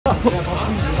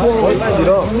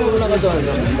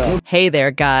Hey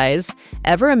there, guys.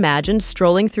 Ever imagined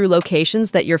strolling through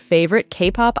locations that your favorite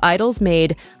K-pop idols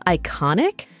made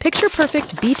iconic?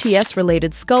 Picture-perfect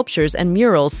BTS-related sculptures and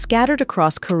murals scattered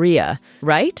across Korea,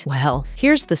 right? Well,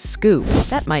 here's the scoop.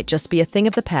 That might just be a thing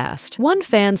of the past. One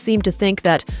fan seemed to think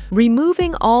that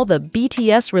removing all the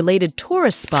BTS-related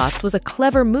tourist spots was a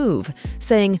clever move,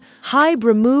 saying, HYBE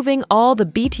removing all the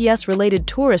BTS-related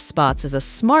tourist spots is a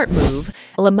smart move.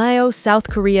 Lamao, South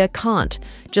Korea can't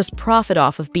just profit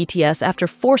off of BTS after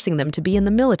forcing them to be in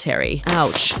the military.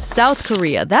 Ouch. South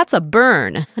Korea, that's a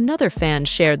burn. Another fan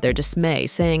shared their dismay,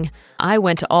 saying, I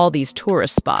went to all these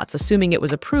tourist spots assuming it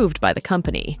was approved by the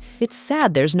company. It's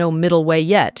sad there's no middle way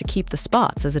yet to keep the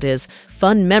spots as it is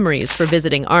fun memories for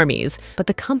visiting armies, but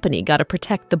the company gotta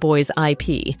protect the boys'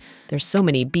 IP. There's so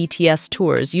many BTS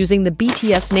tours using the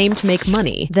BTS name to make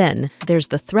money. Then there's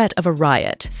the threat of a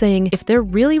riot, saying, if they're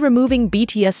really removing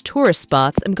BTS tourist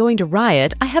spots, I'm going to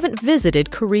riot. I haven't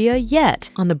visited Korea yet.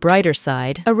 On the brighter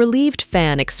side, a relieved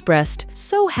fan expressed,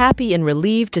 so happy and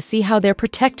relieved to see how they're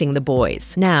protecting the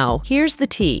boys. Now, here's the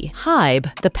tea.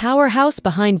 HYBE, the powerhouse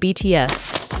behind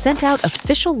BTS, sent out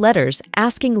official letters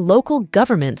asking local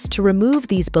governments to remove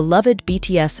these beloved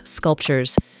BTS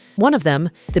sculptures. One of them,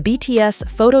 the BTS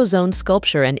Photo Zone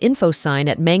sculpture and info sign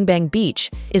at Mangbang Beach,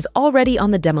 is already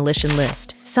on the demolition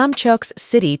list. Samcheok's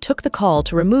city took the call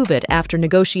to remove it after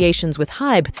negotiations with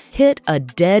HYBE hit a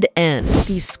dead end.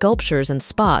 These sculptures and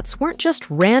spots weren't just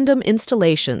random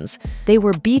installations. They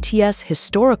were BTS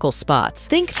historical spots.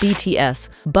 Think BTS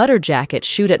Butter Jacket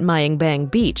shoot at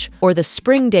Mangbang Beach or the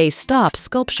Spring Day Stop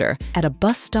sculpture at a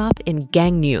bus stop in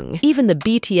Gangneung. Even the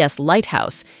BTS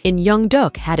Lighthouse in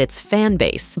Yeongdeok had its fan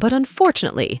base. But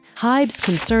unfortunately, HYBE's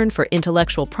concern for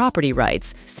intellectual property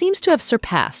rights seems to have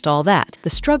surpassed all that. The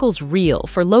struggle's real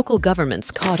for local governments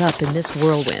caught up in this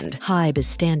whirlwind. HYBE is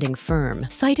standing firm,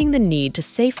 citing the need to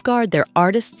safeguard their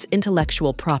artists'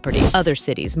 intellectual property. Other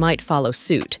cities might follow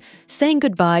suit, saying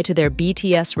goodbye to their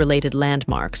BTS-related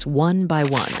landmarks one by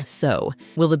one. So,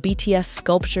 will the BTS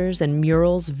sculptures and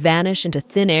murals vanish into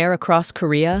thin air across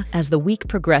Korea? As the week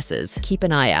progresses, keep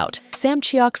an eye out.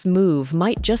 Samcheok's move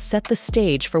might just set the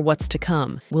stage for what's to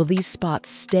come. Will these spots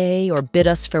stay or bid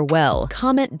us farewell?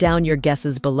 Comment down your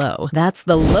guesses below. That's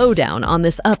the lowdown on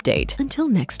this update. Until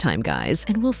next time, guys,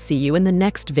 and we'll see you in the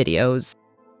next videos.